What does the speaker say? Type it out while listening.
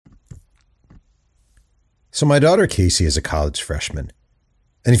So my daughter Casey is a college freshman.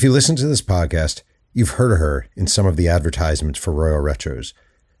 And if you listen to this podcast, you've heard of her in some of the advertisements for Royal Retros.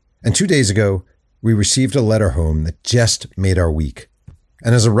 And 2 days ago, we received a letter home that just made our week.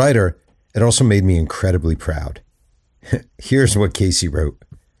 And as a writer, it also made me incredibly proud. Here's what Casey wrote.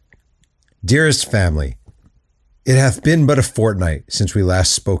 Dearest family, it hath been but a fortnight since we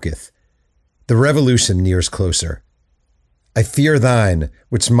last spoketh. The revolution nears closer. I fear thine,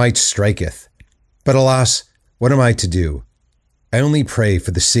 which might striketh. But alas, what am I to do? I only pray for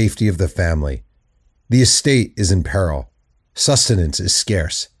the safety of the family. The estate is in peril. Sustenance is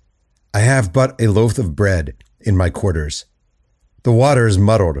scarce. I have but a loaf of bread in my quarters. The water is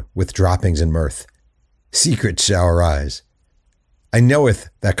muddled with droppings and mirth. Secrets shall arise. I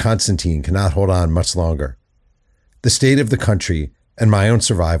knoweth that Constantine cannot hold on much longer. The state of the country and my own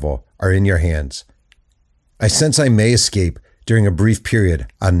survival are in your hands. I sense I may escape during a brief period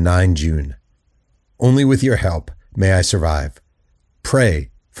on 9 June. Only with your help may I survive.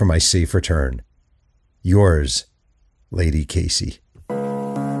 Pray for my safe return. Yours, Lady Casey.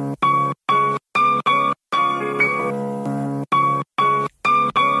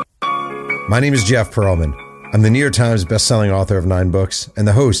 My name is Jeff Pearlman. I'm the New York Times bestselling author of 9 books and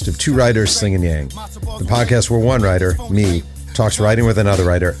the host of Two Writers Sling and Yang, the podcast where one writer, me, talks writing with another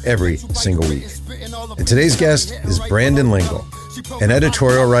writer every single week. And today's guest is Brandon Lingle, an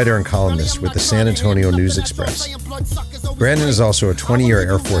editorial writer and columnist with the San Antonio News-Express. Brandon is also a 20-year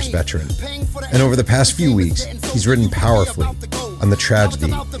Air Force veteran, and over the past few weeks, he's written powerfully on the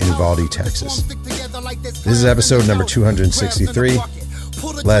tragedy in Uvalde, Texas. This is episode number 263.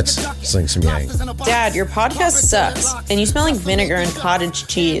 Let's sling some yang. Dad, your podcast sucks, and you smell like vinegar and cottage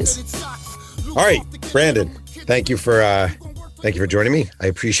cheese. All right, Brandon, thank you for joining me. I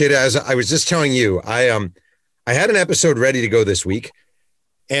appreciate it. As I was just telling you, I had an episode ready to go this week,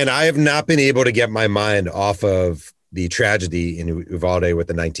 and I have not been able to get my mind off of the tragedy in Uvalde with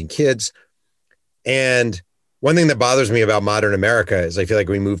the 19 kids. And one thing that bothers me about modern America is I feel like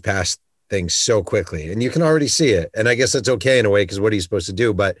we move past things so quickly, and you can already see it. And I guess that's okay in a way, because what are you supposed to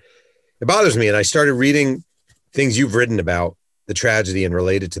do? But it bothers me. And I started reading things you've written about the tragedy and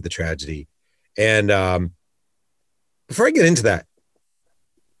related to the tragedy. And before I get into that,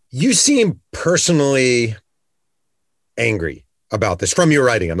 you seem personally angry about this from your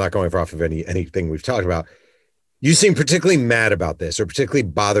writing. I'm not going off of anything we've talked about. You seem particularly mad about this, or particularly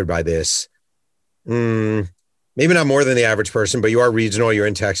bothered by this. Maybe not more than the average person, but you are regional. You're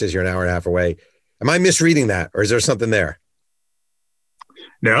in Texas. You're an hour and a half away. Am I misreading that, or is there something there?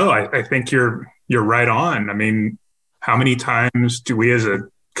 No, I think you're right on. I mean, how many times do we as a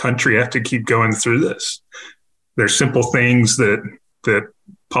country have to keep going through this? There's simple things that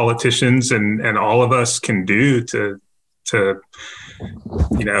politicians and all of us can do to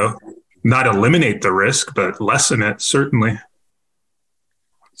not eliminate the risk, but lessen it, certainly.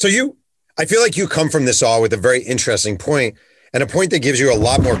 So I feel like you come from this all with a very interesting point, and a point that gives you a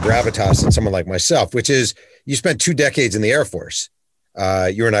lot more gravitas than someone like myself, which is you spent 2 decades in the Air Force.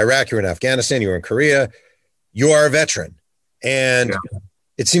 You were in Iraq, you were in Afghanistan, you were in Korea. You are a veteran. And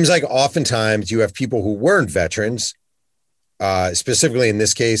It seems like oftentimes you have people who weren't veterans, specifically in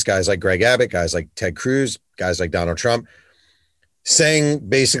this case, guys like Greg Abbott, guys like Ted Cruz, guys like Donald Trump, saying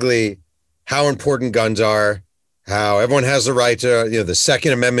basically how important guns are, how everyone has the right to, the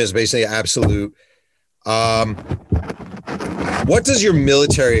Second Amendment is basically absolute. What does your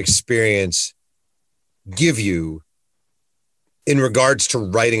military experience give you in regards to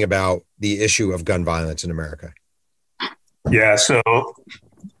writing about the issue of gun violence in America? Yeah, so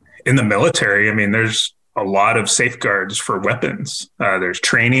in the military, I mean, there's a lot of safeguards for weapons. There's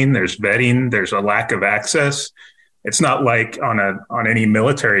training, there's vetting, there's a lack of access. It's not like on any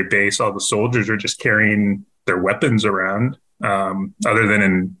military base, all the soldiers are just carrying their weapons around, other than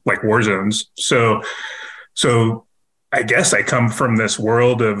in like war zones. So I guess I come from this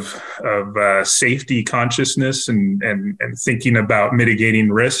world of safety consciousness and thinking about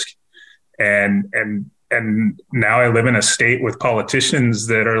mitigating risk. And now I live in a state with politicians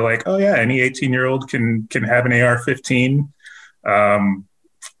that are like, oh yeah, any 18-year-old can have an AR-15.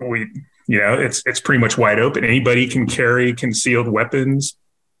 It's pretty much wide open. Anybody can carry concealed weapons.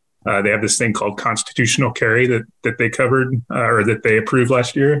 They have this thing called constitutional carry that they covered or that they approved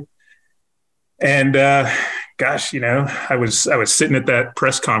last year. And I was sitting at that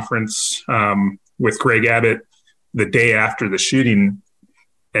press conference with Greg Abbott the day after the shooting,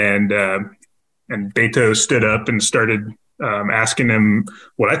 and Beto stood up and started asking him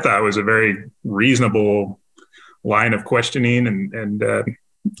what I thought was a very reasonable line of questioning and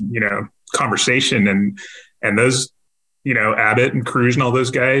conversation, and those Abbott and Cruz and all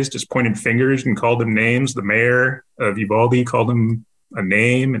those guys just pointed fingers and called them names. The mayor of Uvalde called him a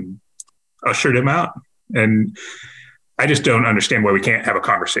name and ushered him out. And I just don't understand why we can't have a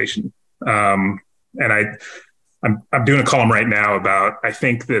conversation. And I'm doing a column right now about, I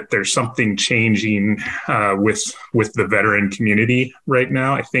think that there's something changing with the veteran community right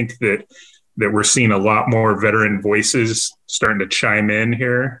now. I think that we're seeing a lot more veteran voices starting to chime in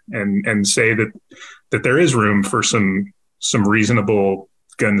here and say that there is room for some reasonable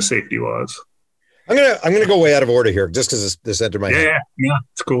gun safety laws. I'm gonna go way out of order here just because this entered my head. Yeah,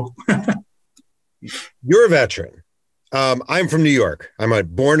 it's cool. You're a veteran. I'm from New York. I'm a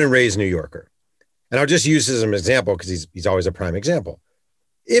born and raised New Yorker. And I'll just use this as an example because he's always a prime example.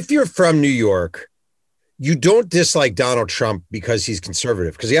 If you're from New York, you don't dislike Donald Trump because he's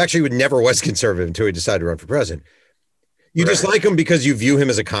conservative, because he actually never was conservative until he decided to run for president. You dislike him because you view him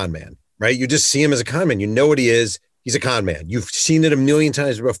as a con man, right? You just see him as a con man. You know what he is. He's a con man. You've seen it a million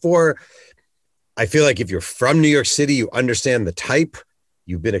times before. I feel like if you're from New York City, you understand the type.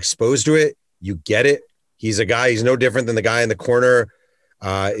 You've been exposed to it. You get it. He's a guy. He's no different than the guy in the corner.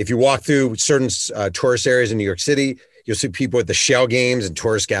 If you walk through certain tourist areas in New York City, you'll see people at the shell games and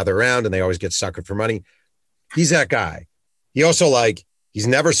tourists gather around and they always get suckered for money. He's that guy. He also he's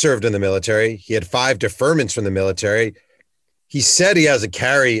never served in the military. He had 5 deferments from the military. He said he has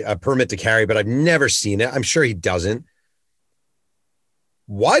a permit to carry, but I've never seen it. I'm sure he doesn't.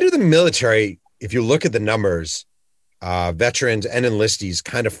 Why do the military, if you look at the numbers, veterans and enlistees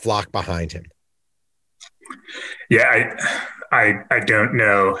kind of flock behind him? Yeah, I don't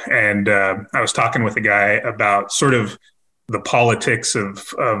know. And I was talking with a guy about sort of the politics of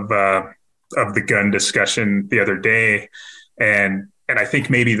the gun discussion the other day. And I think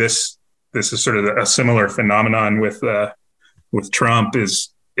maybe this is sort of a similar phenomenon with Trump is,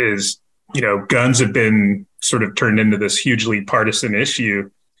 guns have been sort of turned into this hugely partisan issue.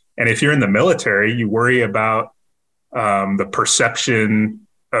 And if you're in the military, you worry about the perception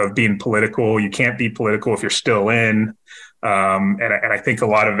of being political. You can't be political if you're still in. And I think a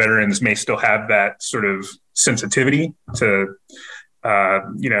lot of veterans may still have that sort of sensitivity to,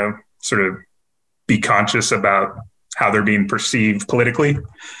 sort of be conscious about how they're being perceived politically.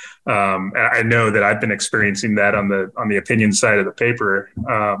 And I know that I've been experiencing that on the opinion side of the paper.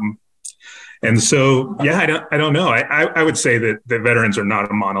 And so, yeah, I don't know. I would say that the veterans are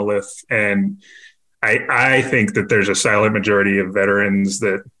not a monolith. And I think that there's a silent majority of veterans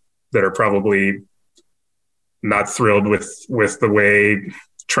that are probably not thrilled with the way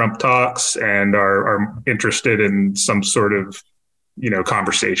Trump talks and are interested in some sort of,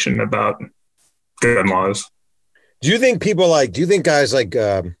 conversation about gun laws. Do you think guys like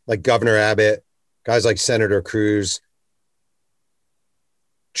Governor Abbott, guys like Senator Cruz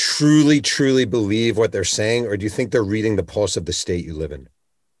truly believe what they're saying? Or do you think they're reading the pulse of the state you live in?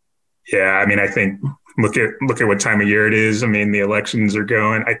 Yeah. I mean, I think look at what time of year it is. I mean, the elections are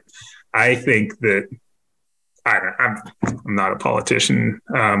going. I think that I'm not a politician,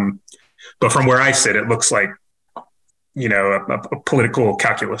 but from where I sit, it looks like, a political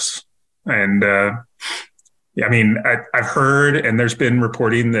calculus. And I mean, I've heard, and there's been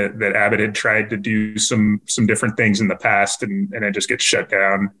reporting that Abbott had tried to do some different things in the past, and it just gets shut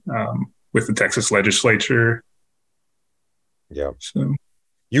down with the Texas legislature. Yeah. So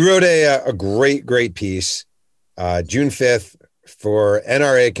you wrote a great piece, June 5th, for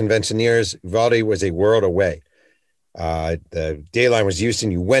NRA Conventioneers. Uvalde was a world away. The dayline was Houston.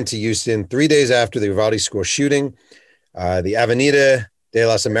 You went to Houston 3 days after the Uvalde school shooting. The Avenida de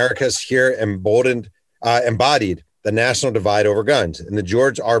las Americas here embodied the national divide over guns. In the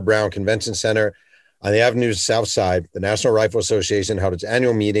George R. Brown Convention Center on the Avenue's south side, the National Rifle Association held its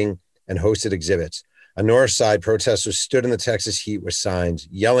annual meeting and hosted exhibits. On north side, protesters stood in the Texas heat with signs,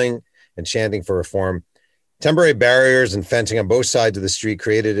 yelling and chanting for reform. Temporary barriers and fencing on both sides of the street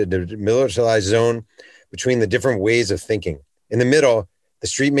created a demilitarized zone between the different ways of thinking. In the middle, the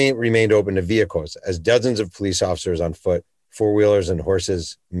street remained open to vehicles as dozens of police officers on foot, four-wheelers and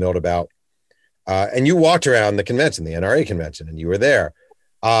horses milled about. And you walked around the convention, the NRA convention, and you were there.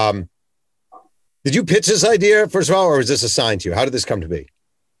 Did you pitch this idea, first of all, or was this assigned to you? How did this come to be?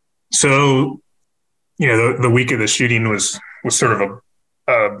 So, the week of the shooting was sort of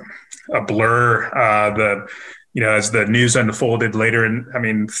a blur. As the news unfolded later,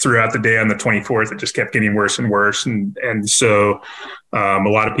 and throughout the day on the 24th, it just kept getting worse and worse. And so a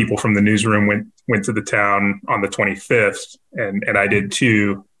lot of people from the newsroom went to the town on the 25th, and I did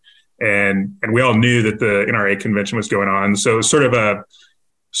too. And we all knew that the NRA convention was going on. So it was sort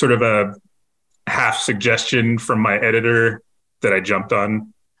of a half suggestion from my editor that I jumped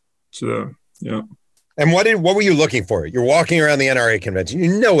on. So, yeah. And what were you looking for? You're walking around the NRA convention.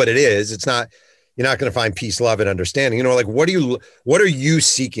 You know what it is. It's not, you're not going to find peace, love, and understanding. You know, like what are you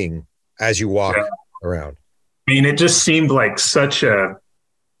seeking as you walk around? I mean, it just seemed like such an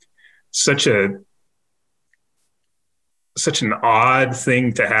odd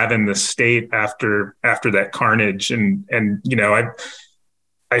thing to have in the state after that carnage. And you know,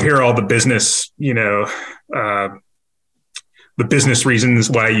 I hear all the business, you know, the business reasons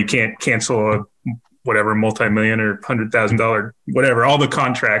why you can't cancel a whatever multi-million or $100,000, whatever, all the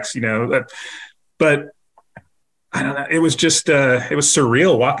contracts, you know, but I don't know. It was just, it was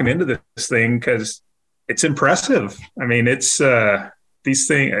surreal walking into this thing because it's impressive. I mean, it's these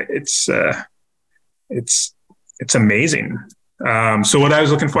things. It's amazing. So what I was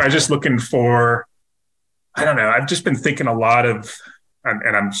looking for, I was just looking for, I don't know. I've just been thinking a lot of,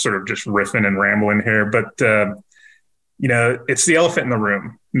 and I'm sort of just riffing and rambling here, but you know, it's the elephant in the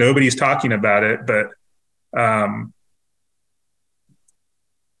room. Nobody's talking about it, but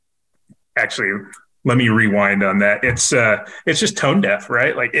actually, let me rewind on that. It's just tone deaf,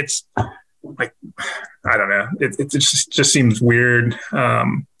 right? Like it's like, I don't know. It just seems weird.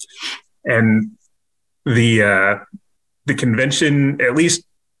 And the convention, at least,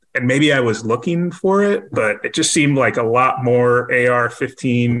 and maybe I was looking for it, but it just seemed like a lot more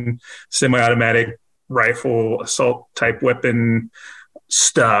AR-15 semi-automatic rifle assault type weapon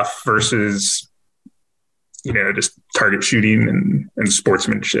stuff versus, you know, just target shooting and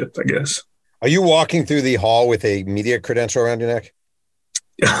sportsmanship, I guess. Are you walking through the hall with a media credential around your neck?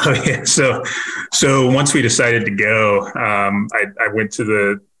 Oh, yeah. So once we decided to go, I went to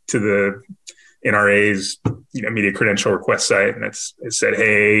the NRA's, you know, media credential request site, and it said,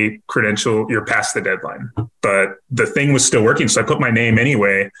 "Hey, credential, you're past the deadline." But the thing was still working, so I put my name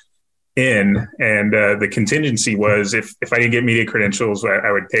anyway in, and the contingency was if I didn't get media credentials,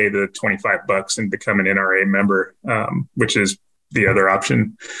 I would pay the $25 and become an NRA member, which is the other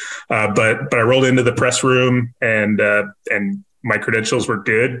option. But I rolled into the press room, and my credentials were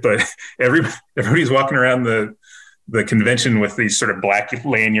good, but everybody's walking around the convention with these sort of black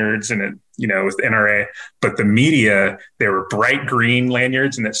lanyards and, you know, with NRA, but the media, they were bright green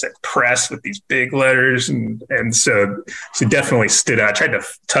lanyards and it said press with these big letters. And so definitely stood out. I tried to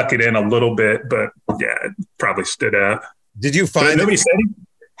tuck it in a little bit, but yeah, it probably stood out. Did you find nobody said it?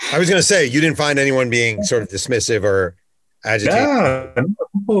 I was going to say, you didn't find anyone being sort of dismissive or agitated? Yeah,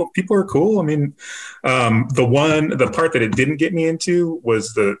 people are cool. I mean, the part that it didn't get me into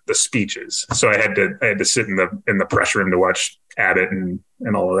was the speeches. So I had to sit in the press room to watch Abbott and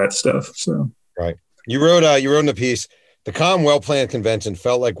all of that stuff. So right, you wrote in a piece, the calm, well-planned convention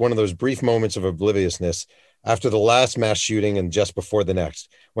felt like one of those brief moments of obliviousness after the last mass shooting and just before the next.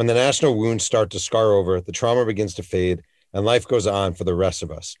 When the national wounds start to scar over, the trauma begins to fade, and life goes on for the rest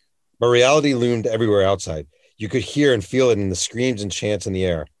of us. But reality loomed everywhere outside. You could hear and feel it in the screams and chants in the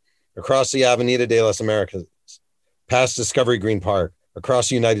air. Across the Avenida de las Americas, past Discovery Green Park, across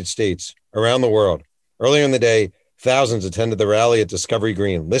the United States, around the world. Earlier in the day, thousands attended the rally at Discovery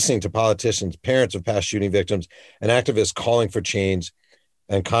Green, listening to politicians, parents of past shooting victims, and activists calling for change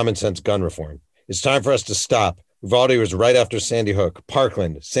and common sense gun reform. It's time for us to stop. Uvalde was right after Sandy Hook.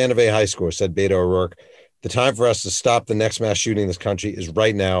 Parkland, Santa Fe High School, said Beto O'Rourke. The time for us to stop the next mass shooting in this country is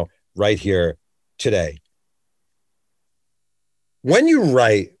right now, right here, today. When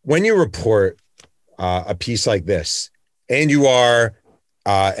you report a piece like this, and you are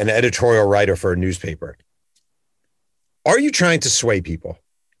an editorial writer for a newspaper, are you trying to sway people?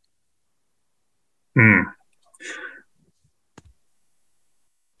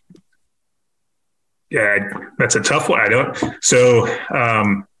 Yeah, that's a tough one.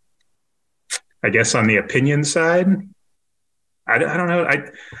 I guess on the opinion side, I don't know.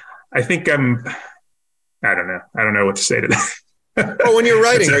 I think I don't know. I don't know what to say to that. Well, when you're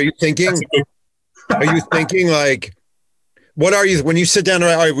writing, are you thinking like, what are you, when you sit down,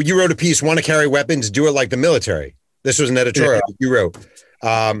 all right, you wrote a piece, want to carry weapons, do it like the military. This was an editorial you wrote.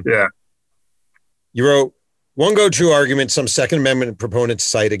 You wrote, one go-to argument some Second Amendment proponents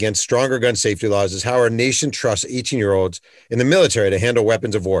cite against stronger gun safety laws is how our nation trusts 18-year-olds in the military to handle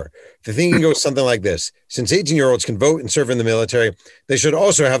weapons of war. The thinking goes something like this. Since 18-year-olds can vote and serve in the military, they should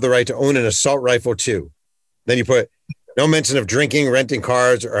also have the right to own an assault rifle too. Then you put, no mention of drinking, renting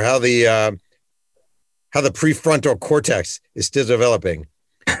cars, or how the prefrontal cortex is still developing.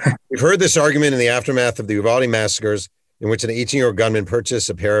 We've heard this argument in the aftermath of the Uvalde massacres, in which an 18-year-old gunman purchased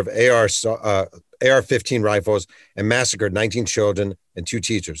a pair of AR-15 rifles and massacred 19 children and 2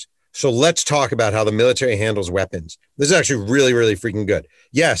 teachers. So let's talk about how the military handles weapons. This is actually really, really freaking good.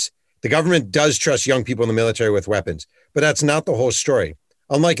 Yes, the government does trust young people in the military with weapons, but that's not the whole story.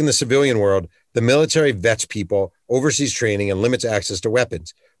 Unlike in the civilian world, the military vets people, oversees training, and limits access to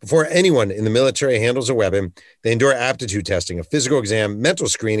weapons. Before anyone in the military handles a weapon, they endure aptitude testing, a physical exam, mental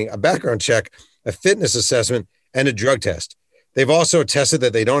screening, a background check, a fitness assessment, and a drug test. They've also tested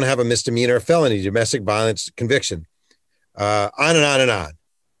that they don't have a misdemeanor or felony domestic violence conviction. On and on and on.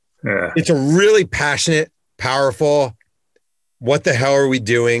 Yeah. It's a really passionate, powerful, what the hell are we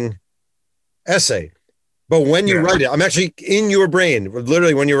doing essay. But when you write it, I'm actually in your brain,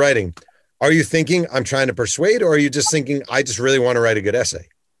 literally when you're writing, are you thinking I'm trying to persuade, or are you just thinking I just really want to write a good essay?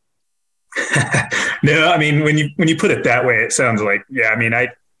 No, I mean, when you put it that way, it sounds like,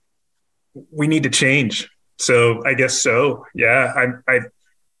 we need to change. So I guess so. Yeah.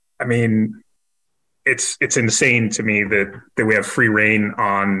 I mean, it's insane to me that we have free reign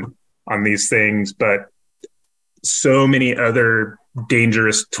on these things, but so many other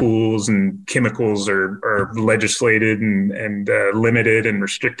dangerous tools and chemicals are legislated and limited and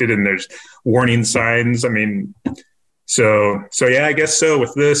restricted, and there's warning signs. I mean, so yeah, I guess so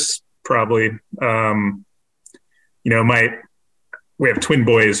with this probably. We have twin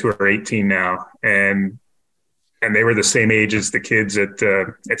boys who are 18 now, and they were the same age as the kids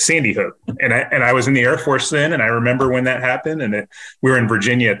at Sandy Hook. And I was in the Air Force then, and I remember when that happened, and we were in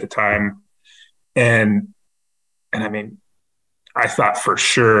Virginia at the time. And I mean, I thought for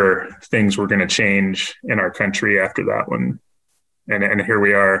sure things were going to change in our country after that one. And here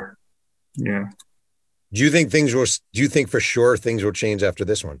we are. Yeah. Do you think for sure things will change after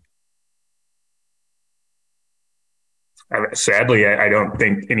this one? Sadly, I don't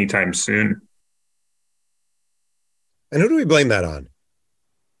think anytime soon. And who do we blame that on?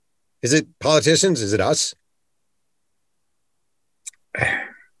 Is it politicians? Is it us?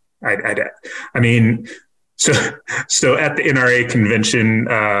 I mean, so at the NRA convention,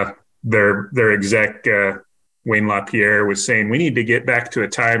 their exec, Wayne LaPierre, was saying we need to get back to a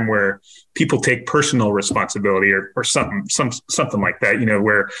time where people take personal responsibility or something like that,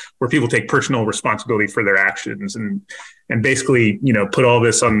 where people take personal responsibility for their actions and basically, put all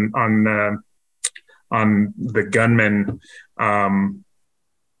this on the gunmen.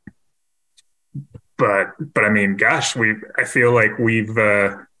 But I mean, gosh, I feel like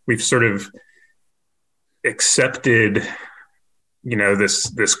we've sort of accepted,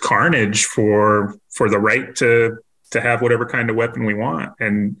 this carnage for the right to have whatever kind of weapon we want.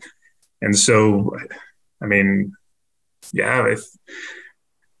 And so, I mean, yeah, if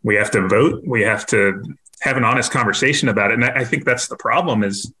we have to vote, we have to have an honest conversation about it. And I think that's the problem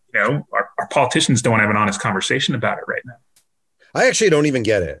is, our politicians don't have an honest conversation about it right now. I actually don't even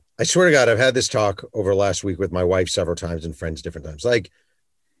get it. I swear to God, I've had this talk over last week with my wife several times and friends different times. Like,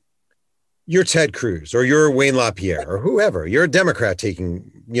 you're Ted Cruz or you're Wayne LaPierre or whoever. You're a Democrat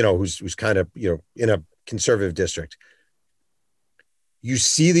taking, who's kind of, in a conservative district. You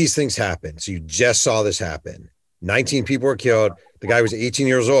see these things happen. So you just saw this happen. 19 people were killed. The guy was 18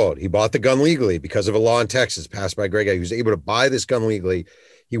 years old. He bought the gun legally because of a law in Texas passed by Greg. He was able to buy this gun legally.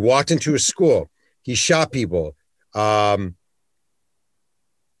 He walked into a school. He shot people. I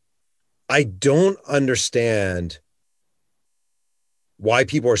don't understand why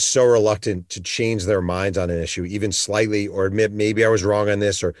people are so reluctant to change their minds on an issue, even slightly, or admit maybe I was wrong on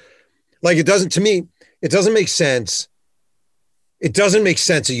this, or like, it doesn't make sense. It doesn't make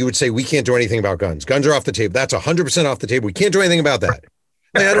sense that you would say we can't do anything about guns. Guns are off the table. That's 100% off the table. We can't do anything about that.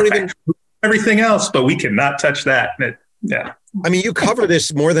 Like, I don't even everything else, but we cannot touch that. Yeah. I mean, you cover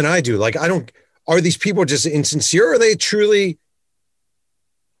this more than I do. Like, are these people just insincere? Or do they truly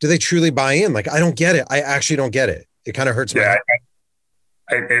buy in? Like, I don't get it. I actually don't get it. It kind of hurts my head.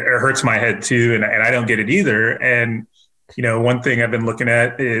 It hurts my head too. And I don't get it either. And, one thing I've been looking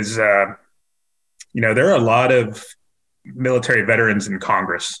at is, there are a lot of military veterans in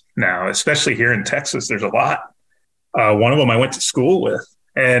Congress now, especially here in Texas. There's a lot. One of them I went to school with,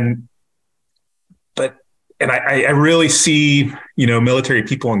 and I really see, military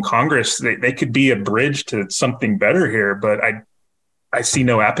people in Congress, they could be a bridge to something better here, but I see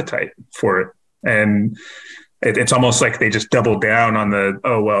no appetite for it. And it's almost like they just double down on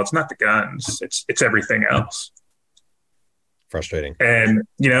it's not the guns, it's everything else. Frustrating. And,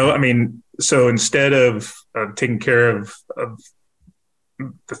 so instead of taking care of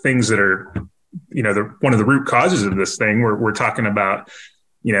the things that are, one of the root causes of this thing, we're talking about,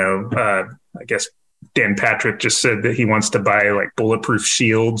 I guess Dan Patrick just said that he wants to buy like bulletproof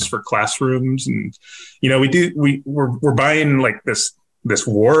shields for classrooms. And, we're buying like this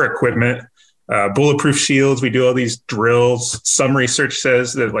war equipment, bulletproof shields. We do all these drills. Some research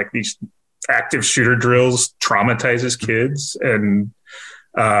says that like these active shooter drills traumatizes kids, and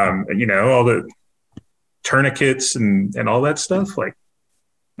all the tourniquets and all that stuff. Like,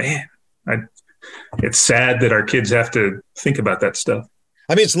 man, it's sad that our kids have to think about that stuff.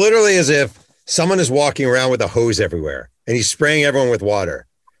 I mean, it's literally as if someone is walking around with a hose everywhere and he's spraying everyone with water.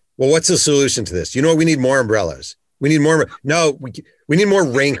 Well, what's the solution to this? You know what? We need more umbrellas. We need more. No, we need more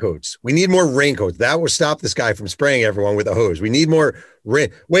raincoats. We need more raincoats. That will stop this guy from spraying everyone with a hose. We need more rain.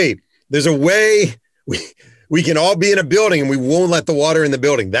 Wait, there's a way we can all be in a building and we won't let the water in the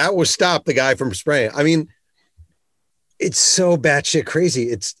building. That will stop the guy from spraying. I mean, it's so batshit crazy.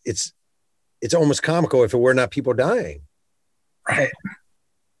 It's almost comical if it were not people dying. Right.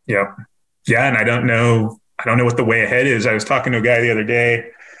 Yep. Yeah. And I don't know what the way ahead is. I was talking to a guy the other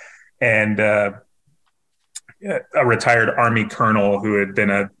day, and a retired Army colonel who had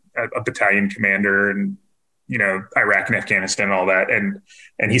been a battalion commander and, Iraq and Afghanistan and all that. And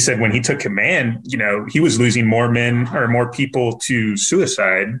he said when he took command, he was losing more men or more people to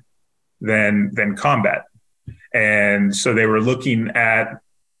suicide than combat. And so they were looking at,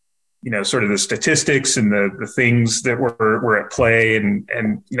 sort of the statistics and the things that were at play. And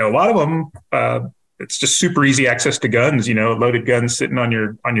a lot of them, it's just super easy access to guns, loaded guns sitting on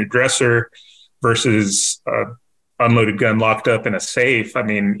your dresser versus unloaded gun locked up in a safe. I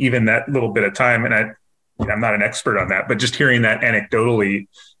mean, even that little bit of time, and I'm not an expert on that, but just hearing that anecdotally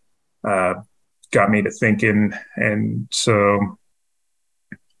got me to thinking. And so,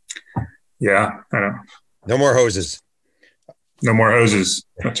 yeah, I don't know. No more hoses. No more hoses.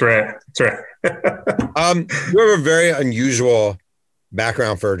 That's right. That's right. You have a very unusual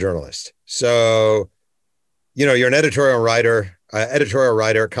background for a journalist. So, you're an editorial writer,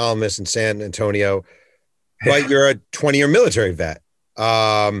 columnist in San Antonio, but you're a 20-year military vet.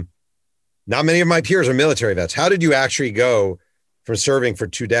 Not many of my peers are military vets. How did you actually go from serving for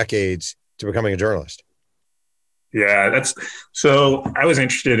 2 decades to becoming a journalist? Yeah, so I was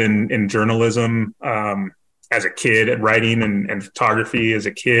interested in journalism as a kid, at writing and photography as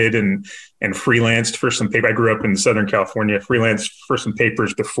a kid, and freelanced for some paper. I grew up in Southern California, freelanced for some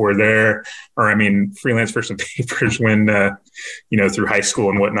papers before there, freelanced for some papers when, through high school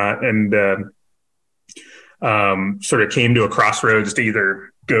and whatnot. And sort of came to a crossroads to either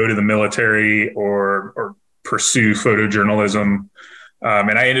go to the military or pursue photojournalism.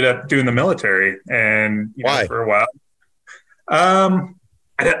 And I ended up doing the military, and why? For a while.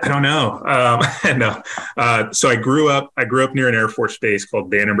 I don't know. No. So I grew up near an Air Force base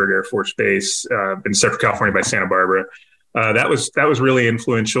called Vandenberg Air Force Base in Central California by Santa Barbara. That was really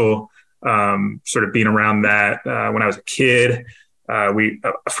influential. Sort of being around that when I was a kid. A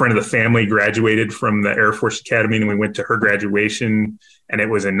friend of the family graduated from the Air Force Academy, and we went to her graduation, and it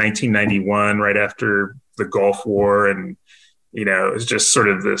was in 1991, right after the Gulf War. And, it was just sort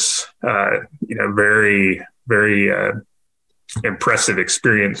of this, very, very impressive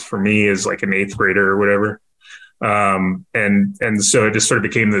experience for me as like an 8th grader or whatever. And so it just sort of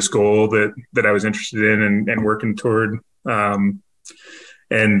became this goal that I was interested in and working toward.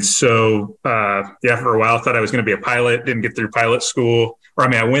 And so, for a while, I thought I was going to be a pilot, didn't get through pilot school.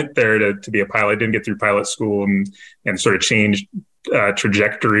 I went there to be a pilot, didn't get through pilot school, and sort of changed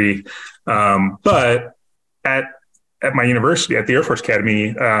trajectory. But at my university, at the Air Force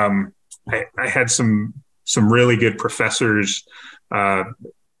Academy, I had some really good professors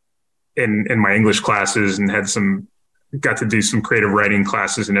in my English classes, and got to do some creative writing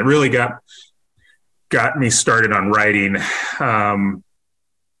classes, and it really got me started on writing.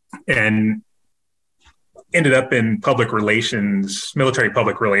 And ended up in public relations, military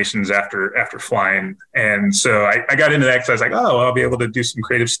public relations after flying. And so I got into that because I was like, oh, I'll be able to do some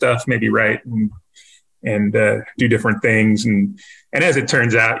creative stuff, maybe write and do different things. And as it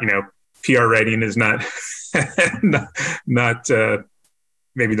turns out, PR writing is not not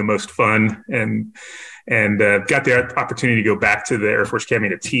maybe the most fun. And got the opportunity to go back to the Air Force Academy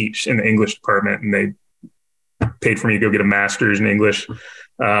to teach in the English department, and they paid for me to go get a master's in English,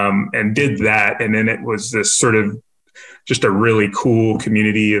 and did that. And then it was this sort of just a really cool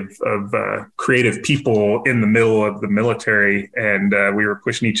community of creative people in the middle of the military. And we were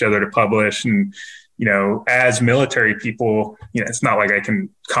pushing each other to publish. And, as military people, it's not like I can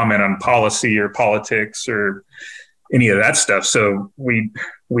comment on policy or politics or any of that stuff. So we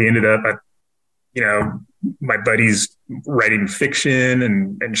ended up, my buddies writing fiction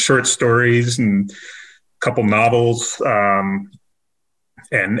and short stories and couple novels.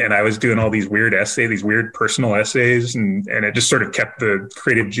 And I was doing all these weird essays, these weird personal essays, and it just sort of kept the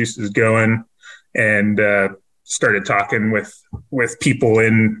creative juices going, and started talking with people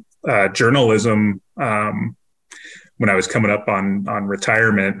in journalism when I was coming up on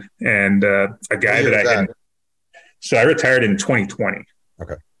retirement. And a guy that I retired in 2020.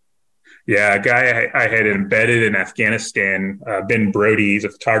 Okay. Yeah, a guy I had embedded in Afghanistan, Ben Brody, he's a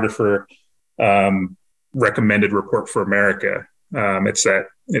photographer, recommended Report for America. It's a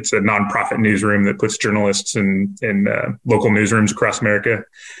nonprofit newsroom that puts journalists in local newsrooms across America,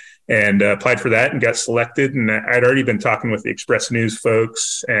 and applied for that and got selected. And I'd already been talking with the Express News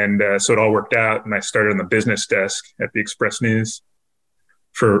folks, and so it all worked out. And I started on the business desk at the Express News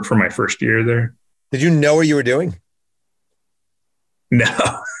for my first year there. Did you know what you were doing? No.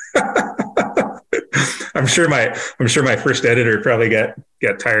 I'm sure my first editor probably got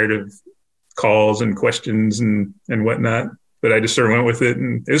tired of calls and questions and whatnot, but I just sort of went with it,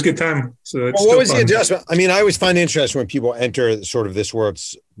 and it was a good time. So it's what was fun. the adjustment? I mean, I always find it interesting when people enter sort of this world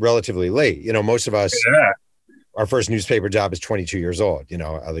relatively late. You know, most of us, our first newspaper job is 22 years old, you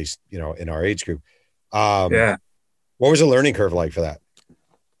know, at least, you know, in our age group. What was the learning curve like for that?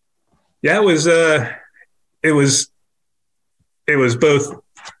 Yeah, it was both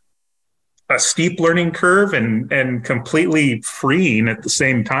a steep learning curve and completely freeing at the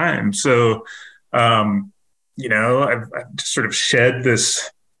same time. So, you know, I've just sort of shed the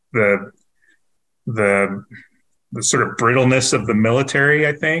sort of brittleness of the military,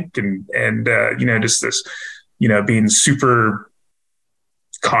 I think, and you know, just this, you know, being super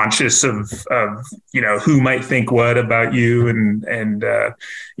conscious of you know, who might think what about you, and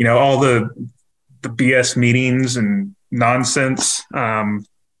you know, all the BS meetings and nonsense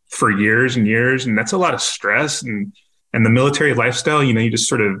for years and years, and that's a lot of stress, and the military lifestyle, you know, you just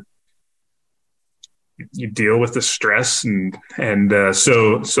sort of you deal with the stress, and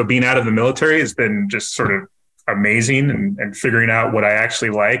so being out of the military has been just sort of amazing, and figuring out what I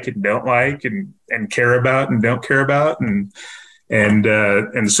actually like and don't like, and care about and don't care about, and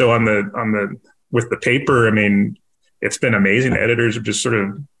so on the with the paper, I mean, it's been amazing. The editors have just sort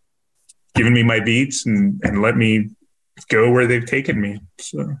of given me my beats and let me go where they've taken me.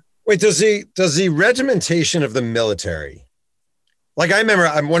 So wait, does the regimentation of the military, like I remember,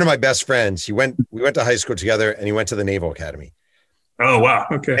 I'm one of my best friends. We went to high school together, and he went to the Naval Academy. Oh, wow.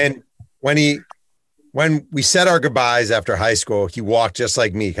 Okay. And when we said our goodbyes after high school, he walked just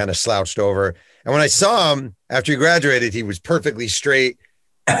like me, kind of slouched over. And when I saw him after he graduated, he was perfectly straight,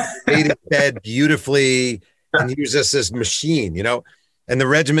 made his bed beautifully, and he was just this machine, you know. And the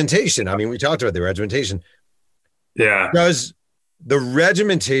regimentation, I mean, we talked about the regimentation. Yeah. Does the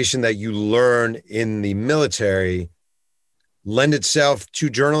regimentation that you learn in the military lend itself to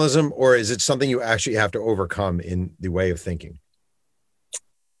journalism, or is it something you actually have to overcome in the way of thinking?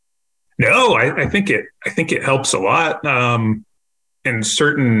 No, I think it helps a lot in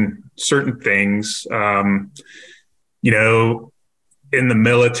certain things. You know, in the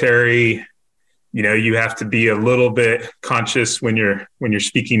military, you know, you have to be a little bit conscious when you're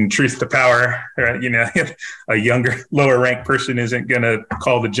speaking truth to power. Right? You know, a younger, lower ranked person isn't going to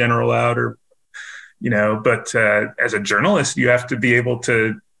call the general out, or, you know, but as a journalist, you have to be able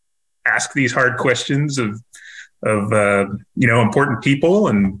to ask these hard questions of you know, important people,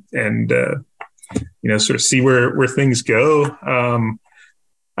 and you know, sort of see where things go.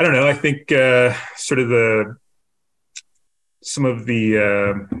 I don't know. I think sort of some of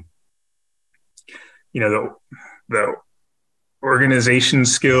the you know, the organization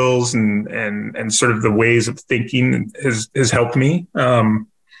skills and sort of the ways of thinking has helped me, and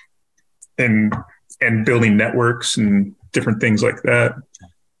building networks and different things like that.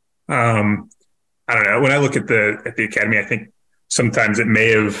 I don't know. When I look at the academy, I think sometimes it may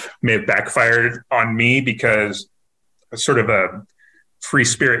have backfired on me, because I was sort of a free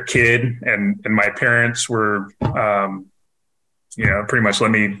spirit kid, and my parents were, you know, pretty much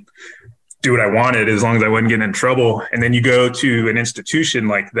let me do what I wanted as long as I wasn't getting in trouble. And then you go to an institution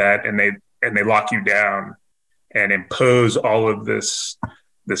like that, and they lock you down and impose all of this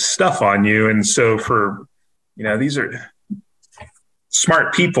stuff on you. And so for, you know, these are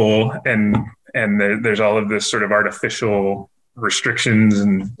smart people, and there's all of this sort of artificial restrictions,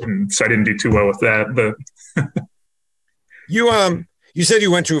 and so I didn't do too well with that. But you said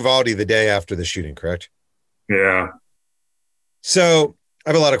you went to Uvalde the day after the shooting, correct? Yeah. So I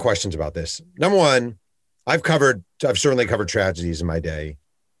have a lot of questions about this. Number one, I've certainly covered tragedies in my day.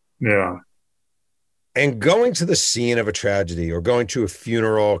 Yeah. And going to the scene of a tragedy, or going to a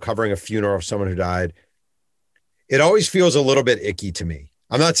funeral, covering a funeral of someone who died, it always feels a little bit icky to me.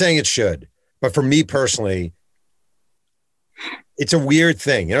 I'm not saying it should, but for me personally, it's a weird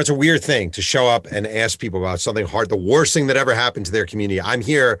thing. You know, it's a weird thing to show up and ask people about something hard, the worst thing that ever happened to their community. I'm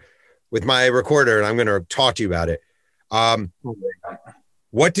here with my recorder, and I'm going to talk to you about it.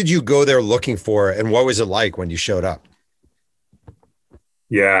 What did you go there looking for, and what was it like when you showed up?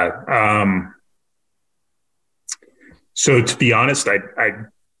 Yeah. So to be honest, I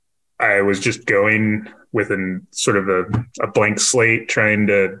I was just going with an sort of a blank slate, trying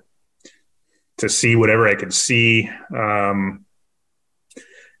to see whatever I could see.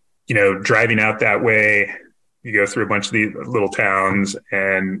 Driving out that way, you go through a bunch of these little towns,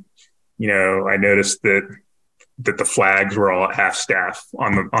 and I noticed that the flags were all at half staff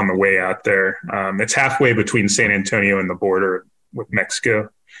on the way out there. It's halfway between San Antonio and the border with Mexico.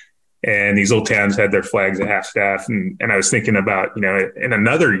 And these little towns had their flags at half staff. And I was thinking about, in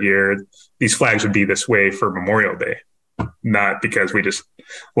another year, these flags would be this way for Memorial Day, not because we just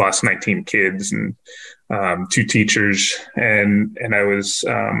lost 19 kids and 2 teachers. And I was,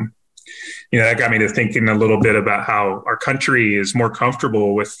 that got me to thinking a little bit about how our country is more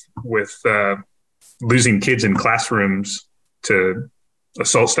comfortable with losing kids in classrooms to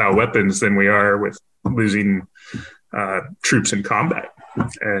assault style weapons than we are with losing troops in combat.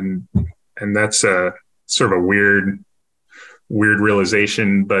 And that's a sort of a weird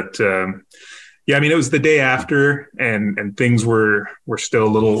realization, but it was the day after, and things were still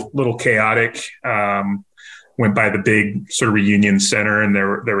a little chaotic. Went by the big sort of reunion center, and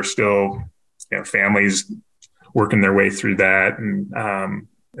there were still families working their way through that,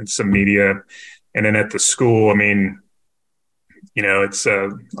 and some media. And then at the school, it's a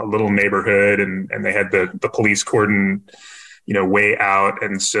little neighborhood, and they had the police cordon way out.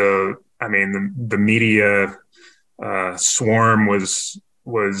 And so, the media swarm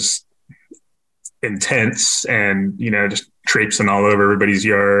was intense, and, just traipsing all over everybody's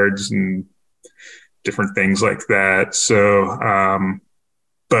yards and different things like that. So,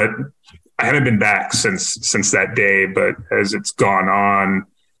 but I haven't been back since that day, but as it's gone on,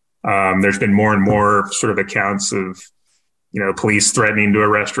 there's been more and more sort of accounts of, police threatening to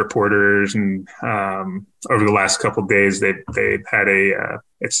arrest reporters. And over the last couple of days, they've had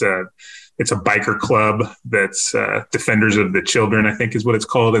it's a biker club that's Defenders of the Children, I think is what it's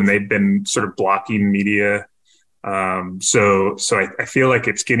called. And they've been sort of blocking media. So I feel like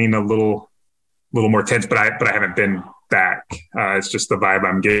it's getting a little more tense, but I haven't been back. It's just the vibe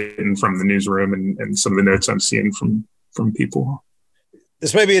I'm getting from the newsroom and some of the notes I'm seeing from people.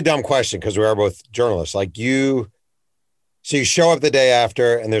 This may be a dumb question because we are both journalists. So you show up the day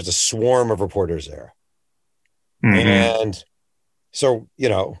after, and there's a swarm of reporters there. Mm-hmm. And so,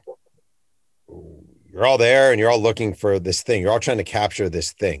 you're all there and you're all looking for this thing. You're all trying to capture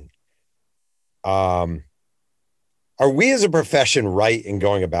this thing. Are we as a profession right in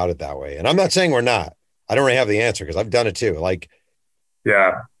going about it that way? And I'm not saying we're not. I don't really have the answer because I've done it too.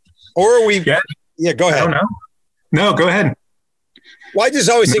 Yeah. Or are we? Yeah, go ahead. I don't know. No, go ahead. Well, I just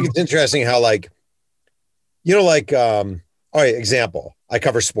always think it's interesting how all right, example, I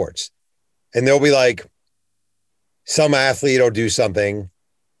cover sports, and there'll be some athlete will do something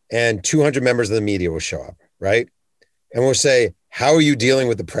and 200 members of the media will show up, right? And we'll say, how are you dealing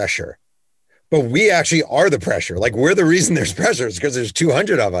with the pressure? But we actually are the pressure. We're the reason there's pressure. It's because there's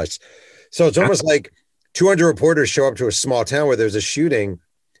 200 of us. So it's almost like 200 reporters show up to a small town where there's a shooting.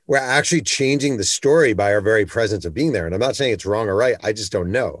 We're actually changing the story by our very presence of being there. And I'm not saying it's wrong or right. I just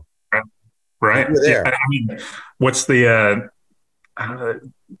don't know. Right. There. What's the,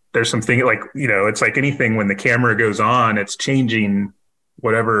 there's something it's like anything when the camera goes on, it's changing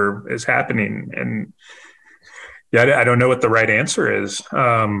whatever is happening. And I don't know what the right answer is.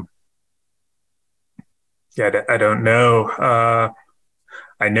 I don't know.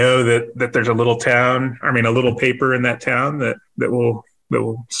 I know that there's a little town, a little paper in that town that will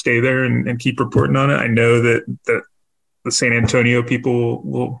stay there and keep reporting on it. I know that the San Antonio people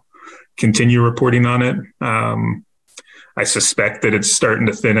will continue reporting on it. I suspect that it's starting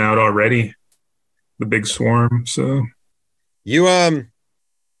to thin out already, the big swarm. So you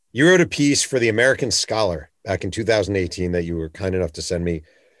wrote a piece for the American Scholar back in 2018 that you were kind enough to send me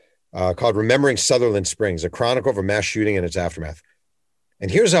called Remembering Sutherland Springs, a chronicle of a mass shooting and its aftermath.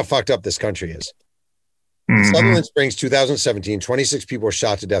 And here's how fucked up this country is. Mm-hmm. Sutherland Springs, 2017, 26 people were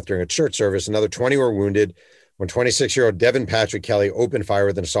shot to death during a church service. Another 20 were wounded when 26-year-old Devin Patrick Kelly opened fire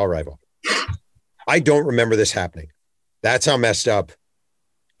with an assault rifle. I don't remember this happening. That's how messed up.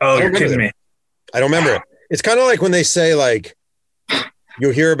 Oh, you're kidding me. I don't remember it. It's kind of like when they say,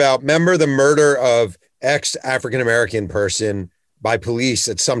 you'll hear about, remember the murder of X African-American person by police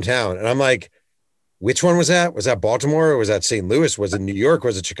at some town. And I'm like, which one was that? Was that Baltimore or was that St. Louis? Was it New York?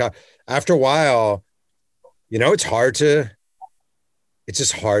 Was it Chicago? After a while, it's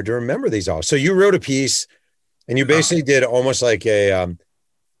just hard to remember these all. So you wrote a piece and you basically did almost like a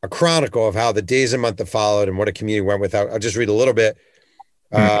chronicle of how the days and month that followed and what a community went without. I'll just read a little bit.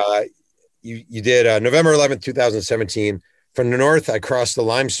 You did November 11th, 2017. From the north, I crossed the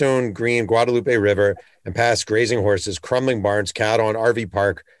limestone green Guadalupe River and passed grazing horses, crumbling barns, cattle, and RV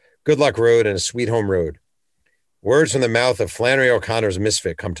park Good Luck Road, and A Sweet Home Road. Words from the mouth of Flannery O'Connor's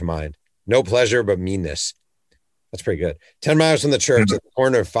Misfit come to mind. No pleasure, but meanness. That's pretty good. 10 miles from the church at the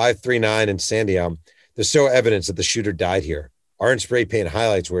corner of 539 and Sandy Elm, there's still evidence that the shooter died here. Orange spray paint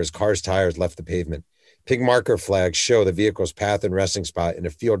highlights where his car's tires left the pavement. Pink marker flags show the vehicle's path and resting spot in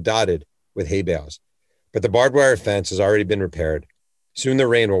a field dotted with hay bales. But the barbed wire fence has already been repaired. Soon the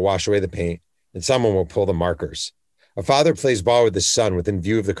rain will wash away the paint, and someone will pull the markers. A father plays ball with his son within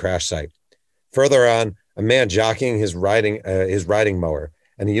view of the crash site. Further on, a man jockeying his riding mower,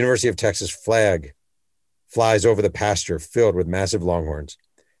 and the University of Texas flag flies over the pasture filled with massive longhorns.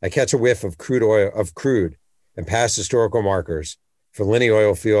 I catch a whiff of crude and past historical markers for Linney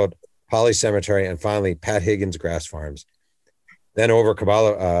Oil Field, Holly Cemetery, and finally Pat Higgins Grass Farms. Then over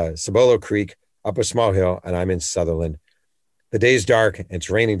Cibolo Creek, up a small hill, and I'm in Sutherland. The day's dark, and it's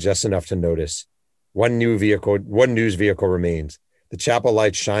raining just enough to notice. One news vehicle remains. The chapel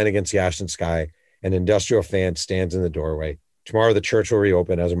lights shine against the ashen sky. An industrial fan stands in the doorway. Tomorrow, the church will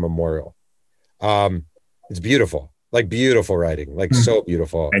reopen as a memorial. It's beautiful, like beautiful writing, like so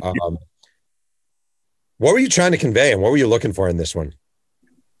beautiful. What were you trying to convey, and what were you looking for in this one?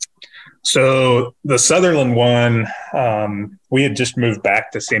 So the Sutherland one, we had just moved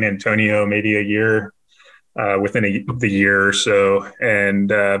back to San Antonio maybe a year, within the year or so.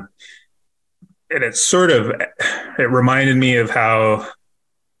 And it reminded me of how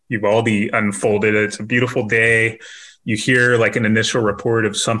Uvalde unfolded. It's a beautiful day. You hear like an initial report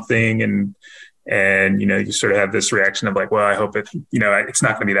of something and you sort of have this reaction of like, well, I hope it's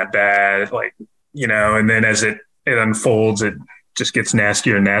not going to be that bad. Like, and then as it unfolds, it just gets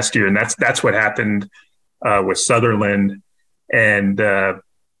nastier and nastier. And that's what happened with Sutherland. And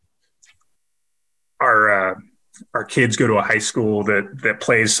our kids go to a high school that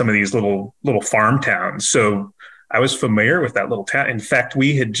plays some of these little farm towns. So I was familiar with that little town. In fact,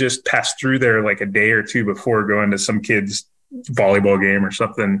 we had just passed through there like a day or two before going to some kid's volleyball game or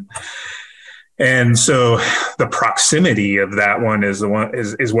something. And so the proximity of that one is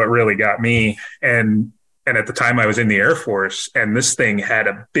what really got me. And at the time I was in the Air Force, and this thing had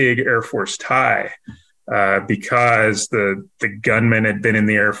a big Air Force tie because the gunman had been in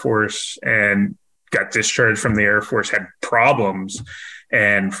the Air Force and got discharged from the Air Force, had problems.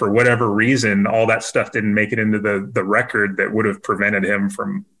 And for whatever reason, all that stuff didn't make it into the record that would have prevented him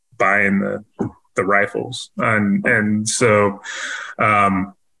from buying the rifles. And so,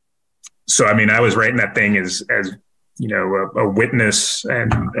 I mean, I was writing that thing as a witness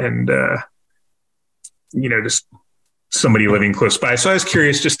and just somebody living close by. So I was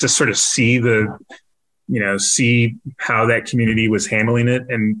curious just to sort of see see how that community was handling it.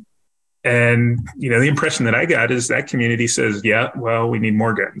 And the impression that I got is that community says, yeah, well, we need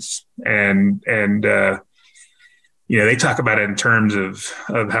more guns. And they talk about it in terms of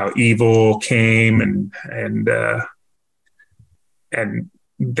how evil came and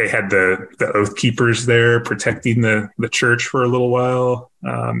they had the Oath Keepers there protecting the church for a little while.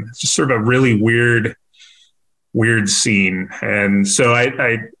 It's just sort of a really weird scene. And so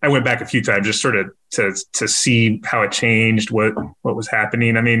I went back a few times just sort of to see how it changed, what was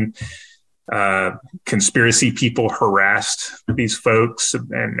happening. I mean, conspiracy people harassed these folks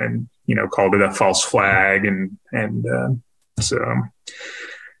and called it a false flag. I mean,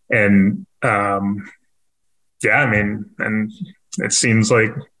 and it seems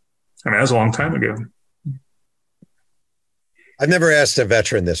like, that was a long time ago. I've never asked a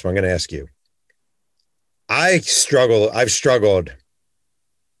veteran this, but I'm going to ask you. I've struggled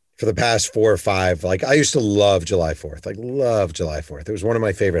for the past 4 or 5. Like, I used to love July 4th. It was one of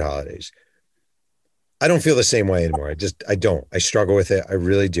my favorite holidays. I don't feel the same way anymore. I don't. I struggle with it. I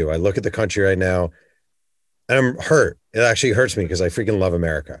really do. I look at the country right now and I'm hurt. It actually hurts me because I freaking love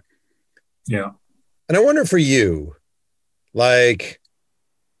America. Yeah. And I wonder for you, like,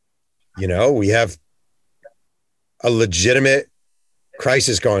 we have a legitimate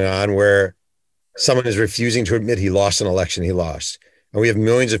crisis going on where someone is refusing to admit he lost an election he lost. And we have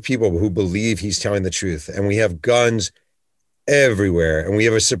millions of people who believe he's telling the truth. And we have guns everywhere. And we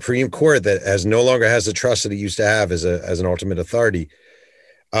have a Supreme Court that no longer has the trust that it used to have as an ultimate authority.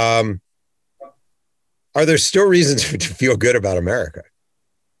 Are there still reasons to feel good about America?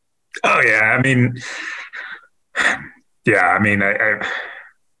 Oh, yeah. I mean,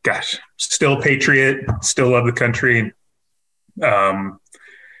 gosh, still patriot, still love the country. The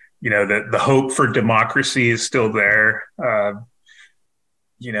hope for democracy is still there. But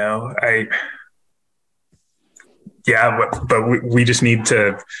we just need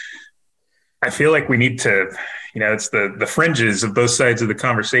to, I feel like we need to, it's the fringes of both sides of the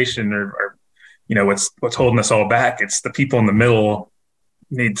conversation are what's holding us all back. It's the people in the middle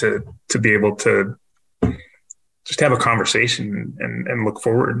need to be able to just have a conversation and look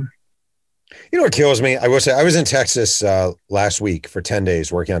forward. You know what kills me? I will say I was in Texas last week for 10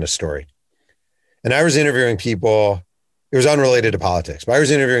 days working on a story. And I was interviewing people. It was unrelated to politics, but I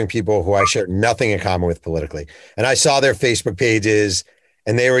was interviewing people who I shared nothing in common with politically. And I saw their Facebook pages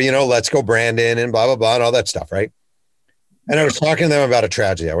and they were, let's go Brandon and blah, blah, blah, and all that stuff, right? And I was talking to them about a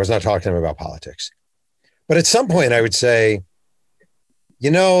tragedy. I was not talking to them about politics. But at some point I would say,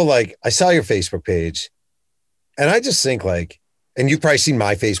 I saw your Facebook page and I just think and you've probably seen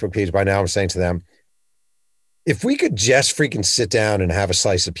my Facebook page by now. I'm saying to them, if we could just freaking sit down and have a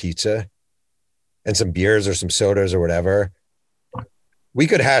slice of pizza and some beers or some sodas or whatever, we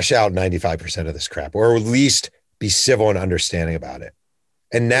could hash out 95% of this crap, or at least be civil and understanding about it.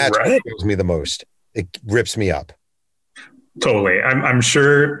 And that's what kills me the most. It rips me up. Totally. I'm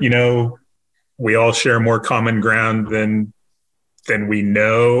sure, we all share more common ground than we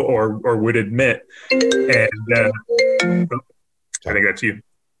know or would admit. And I think that's you.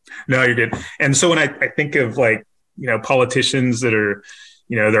 No, you're good. And so when I think of politicians that are,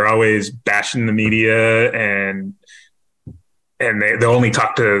 they're always bashing the media and they only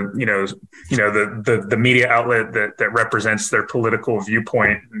talk to, the media outlet that represents their political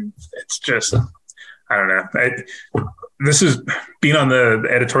viewpoint. And it's just, I don't know. This is being on the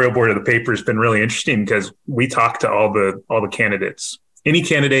editorial board of the paper has been really interesting because we talk to all the candidates. Any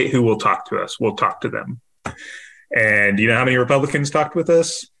candidate who will talk to us, we'll talk to them. And you know how many Republicans talked with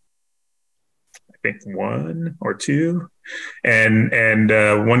us? I think one or two. And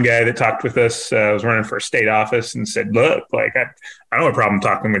one guy that talked with us was running for a state office and said, look, I don't have a problem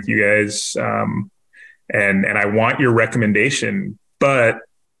talking with you guys. And I want your recommendation, but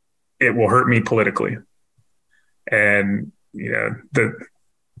it will hurt me politically. And,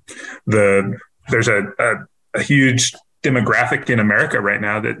 there's a huge demographic in America right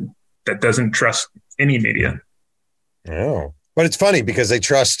now that doesn't trust any media. Oh, but it's funny because they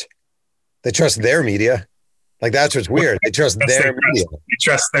trust their media. That's what's weird. They trust their media. They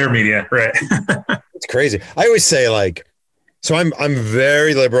trust their media, right? It's crazy. I always say so I'm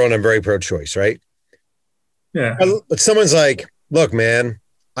very liberal and I'm very pro-choice, right? Yeah. But someone's like, look, man,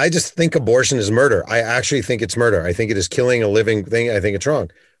 I just think abortion is murder. I actually think it's murder. I think it is killing a living thing. I think it's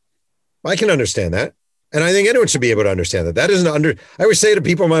wrong. I can understand that. And I think anyone should be able to understand that. That isn't I always say to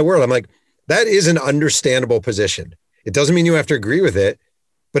people in my world, I'm like, that is an understandable position. It doesn't mean you have to agree with it,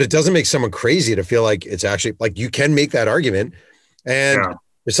 but it doesn't make someone crazy to feel like it's actually you can make that argument. And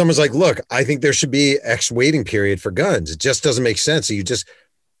if someone's like, look, I think there should be X waiting period for guns. It just doesn't make sense. So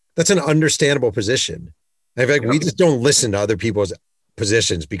that's an understandable position. In fact, we just don't listen to other people's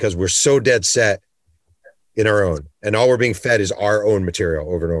positions because we're so dead set in our own, and all we're being fed is our own material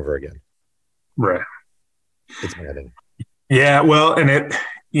over and over again. Right. It's maddening. Yeah. Well, and at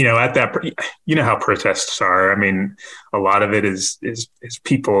that, how protests are. I mean, a lot of it is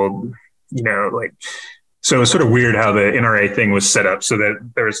people, so it's sort of weird how the NRA thing was set up so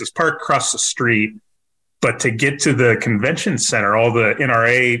that there was this park across the street, but to get to the convention center, all the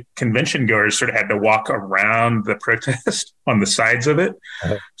NRA convention goers sort of had to walk around the protest on the sides of it.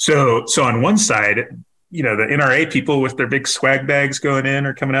 Uh-huh. So on one side, the NRA people with their big swag bags going in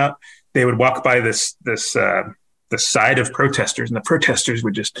or coming out, they would walk by the side of protesters, and the protesters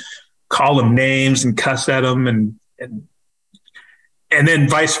would just call them names and cuss at them, and then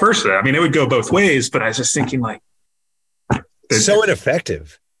vice versa. I mean, it would go both ways, but I was just thinking so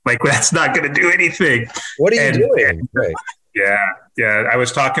ineffective. That's not going to do anything. What are you doing? Right. Yeah. I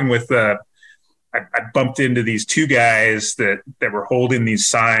was talking with, I bumped into these two guys that were holding these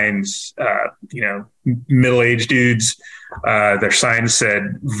signs, middle-aged dudes. Their signs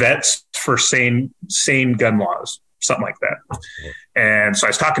said vets for sane gun laws, something like that. And so I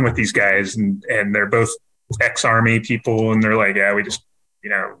was talking with these guys and they're both ex-Army people. And they're like, yeah, we just,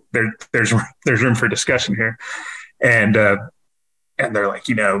 there's room for discussion here. And they're like,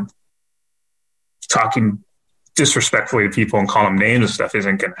 talking disrespectfully to people and call them names and stuff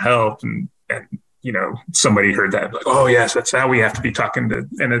isn't going to help. And somebody heard that, like, oh yes, that's how we have to be talking to.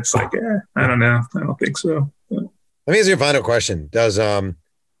 And it's like, I don't know. I don't think so. Let me ask you a final question. Does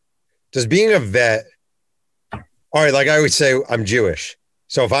being a vet, all right, like I always say, I'm Jewish.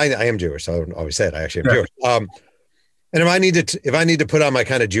 So if I am Jewish, so I don't always say it, I actually am Jewish. And if I need to put on my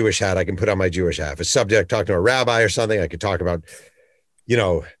kind of Jewish hat, I can put on my Jewish hat. If it's subject, talk to a rabbi or something, I could talk about,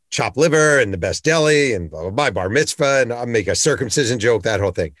 chopped liver and the best deli and blah, blah, blah, bar mitzvah, and I'll make a circumcision joke, that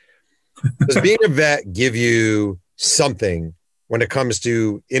whole thing. Does being a vet give you something when it comes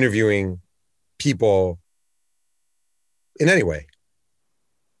to interviewing people in any way?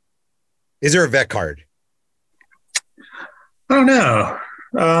 Is there a vet card? I don't know.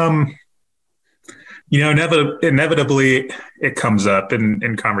 Inevitably it comes up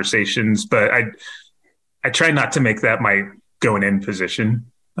in conversations, but I try not to make that my going in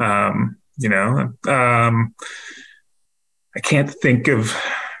position. I can't think of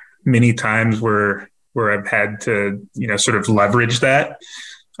many times where I've had to, sort of leverage that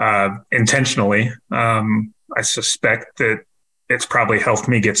intentionally. I suspect that it's probably helped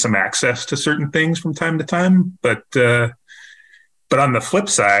me get some access to certain things from time to time. But on the flip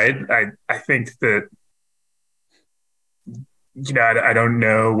side, I think that, I don't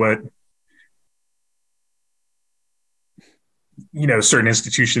know what, certain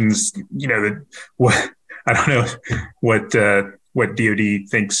institutions, I don't know what DOD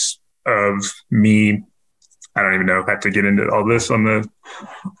thinks of me. I don't even know if I have to get into all this on the,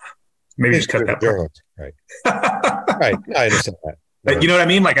 maybe just cut that part. Right. Right. I understand that. But you know what I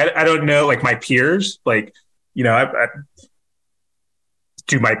mean? Like, I don't know, like my peers, like, do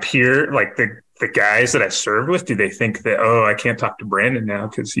my peer, like the guys that I served with, do they think that, oh, I can't talk to Brandon now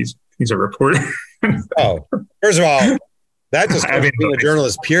because he's a reporter? Oh, first of all, that just comes being a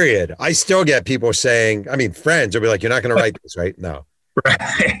journalist, period. I still get people saying, friends will be like, you're not going to write this, right? No.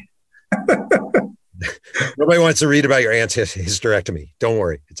 Right. Nobody wants to read about your aunt's hysterectomy. Don't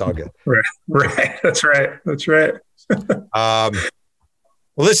worry. It's all good. Right. That's right. Well,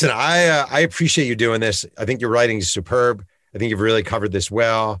 listen, I appreciate you doing this. I think your writing is superb. I think you've really covered this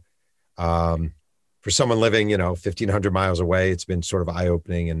well. For someone living, 1,500 miles away, it's been sort of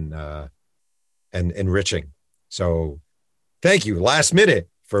eye-opening and enriching. So thank you, last minute,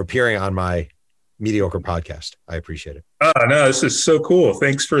 for appearing on my mediocre podcast. I appreciate it. Oh, no, this is so cool.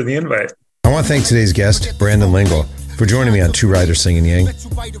 Thanks for the invite. I want to thank today's guest, Brandon Lingle, for joining me on Two Writers Slinging Yang.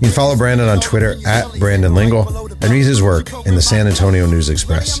 You can follow Brandon on Twitter at Brandon Lingle and read his work in the San Antonio News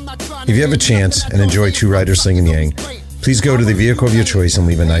Express. If you have a chance and enjoy Two Writers Slinging Yang, please go to the vehicle of your choice and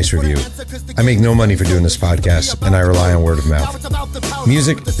leave a nice review. I make no money for doing this podcast, and I rely on word of mouth.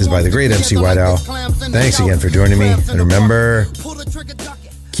 Music is by the great MC White Owl. Thanks again for joining me, and remember,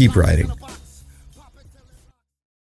 keep writing.